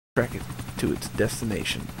track it to its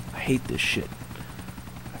destination. I hate this shit.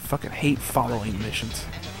 I fucking hate following missions.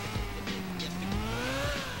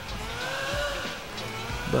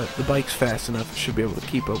 But the bike's fast enough, it should be able to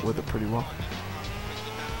keep up with it pretty well.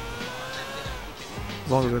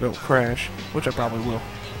 As long as I don't crash, which I probably will.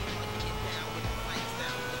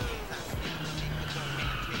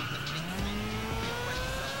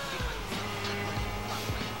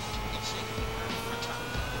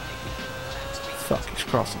 Fuck, he's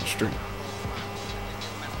crossing the street.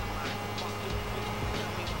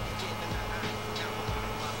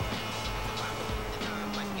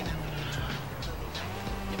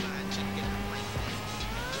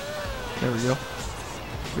 There we go.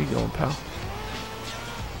 Where you going, pal?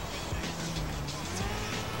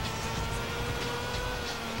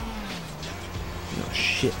 No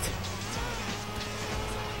shit.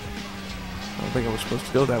 I don't think I was supposed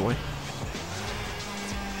to go that way.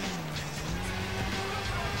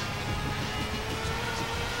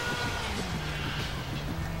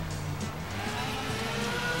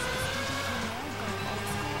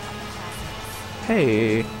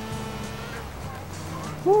 Hey.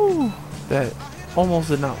 Woo. That almost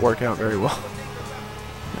did not work out very well.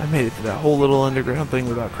 I made it to that whole little underground thing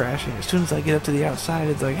without crashing. As soon as I get up to the outside,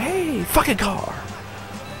 it's like, hey, fucking car.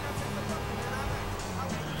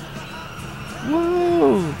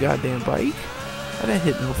 Whoa, goddamn bike. I didn't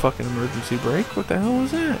hit no fucking emergency brake. What the hell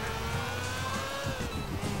was that?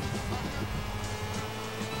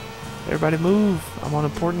 Everybody move. I'm on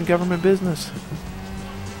important government business.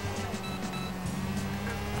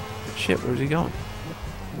 Shit, where's he going?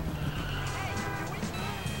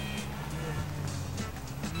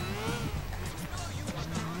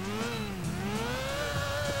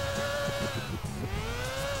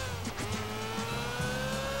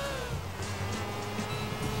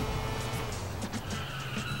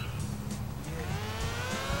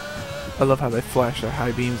 I love how they flash their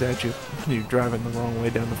high beams at you when you're driving the wrong way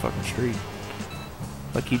down the fucking street.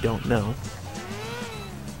 Like you don't know.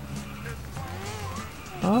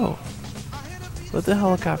 Oh. Let the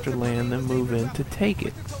helicopter land, then move in to take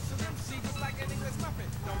it.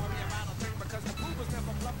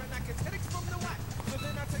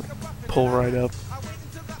 Pull right up.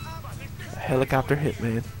 A helicopter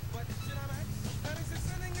hitman.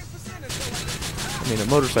 I mean, a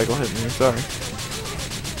motorcycle hitman, sorry.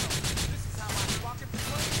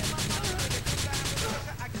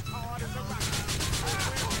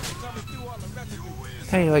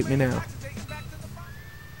 Hey, you like me now?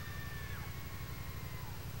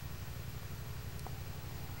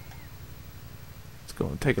 Let's go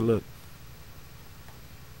and take a look.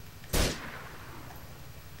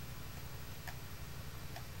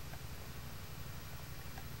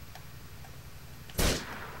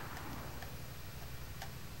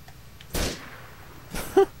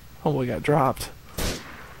 Oh, we got dropped.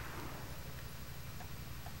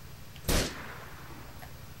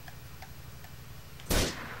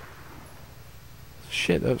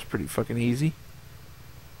 Shit, that was pretty fucking easy.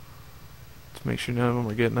 Let's make sure none of them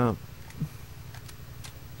are getting up.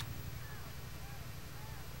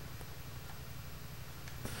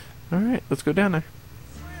 Alright, let's go down there.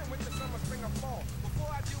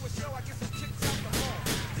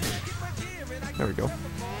 There we go.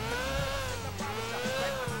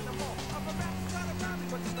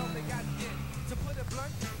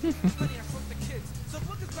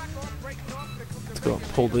 Let's go and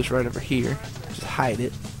pull this right over here. Just hide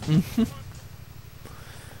it.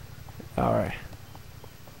 Alright.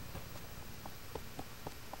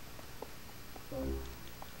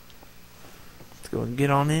 Let's go and get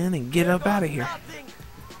on in and get up out of here.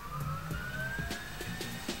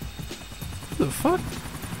 What the fuck?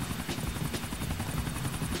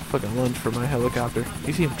 Fucking lunge for my helicopter.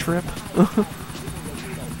 You see him trip?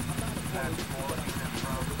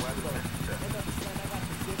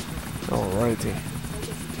 Alrighty.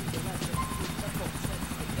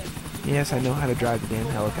 Yes, I know how to drive the damn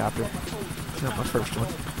helicopter. It's not my first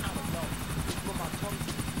one.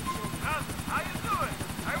 How you doing?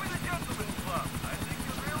 I'm with the Gentleman's Club. I think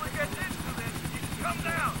you'll really get into this. You can come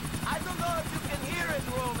down. I don't know if you can hear it,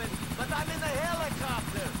 Roman, but I'm in a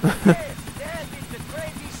helicopter. Yes, that is the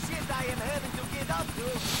crazy shit I am having to get up to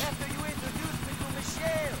after you introduced me to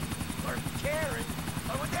Michelle. Or Karen.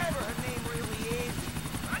 Or whatever her name really is.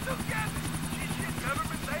 I don't get it. She's a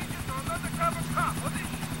government agent or an undercover cop. What is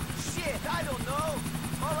she? Shit, I don't know.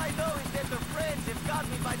 All I know is that her friends have got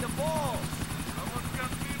me by the balls. Someone's got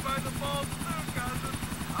me by the balls too, cousin.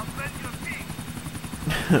 I'll send you a peek.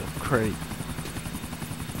 Great.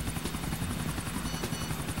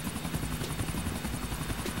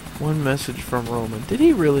 One message from Roman. Did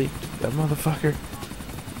he really? That motherfucker.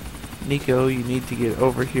 Nico, you need to get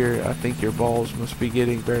over here. I think your balls must be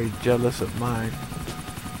getting very jealous of mine.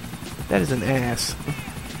 That is an ass.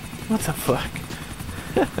 What the fuck?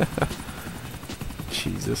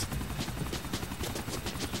 Jesus.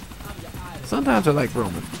 Sometimes I like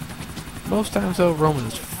Roman. Most times though, Roman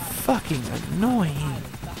is fucking annoying.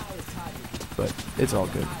 But it's all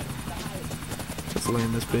good. Let's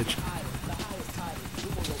land this bitch.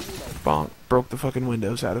 Bonk. Broke the fucking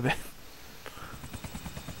windows out of it.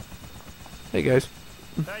 Hey guys.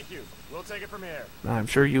 Thank you. We'll take it from here. I'm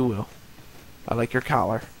sure you will. I like your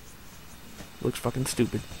collar. Looks fucking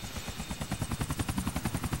stupid.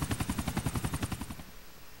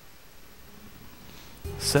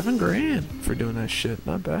 $7,000 for doing that shit.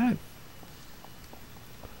 Not bad.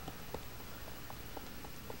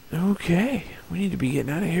 Okay. We need to be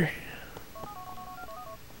getting out of here.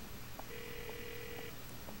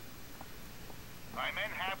 My men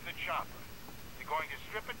have the chopper. They're going to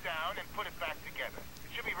strip it down and put it back together.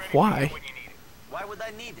 It should be ready Why? for you when you need it. Why would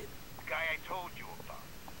I need it? The guy I told you about.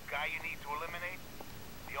 The guy you need to eliminate.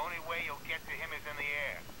 The only way you'll get to him is in the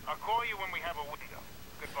air. I'll call you when we have a window.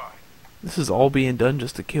 Goodbye. This is all being done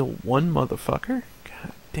just to kill one motherfucker?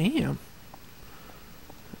 God damn.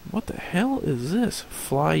 What the hell is this?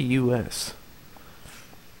 Fly US.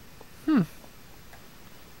 I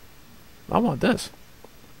want this.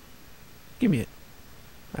 Give me it.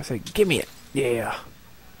 I say, give me it. Yeah.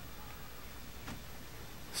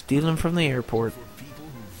 Stealing from the airport.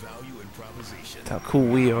 That's how cool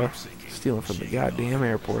we are. Stealing from the goddamn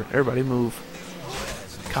airport. Everybody move.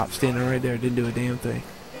 Cop standing right there. Didn't do a damn thing.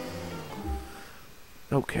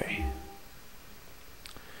 Okay.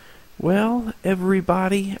 Well,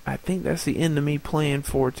 everybody, I think that's the end of me playing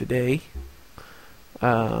for today.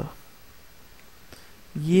 Yeah,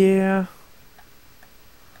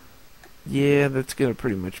 that's gonna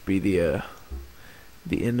pretty much be the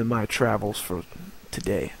end of my travels for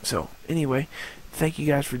today. So, anyway, thank you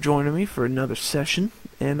guys for joining me for another session,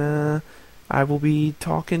 and I will be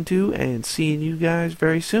talking to and seeing you guys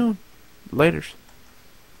very soon. Laters.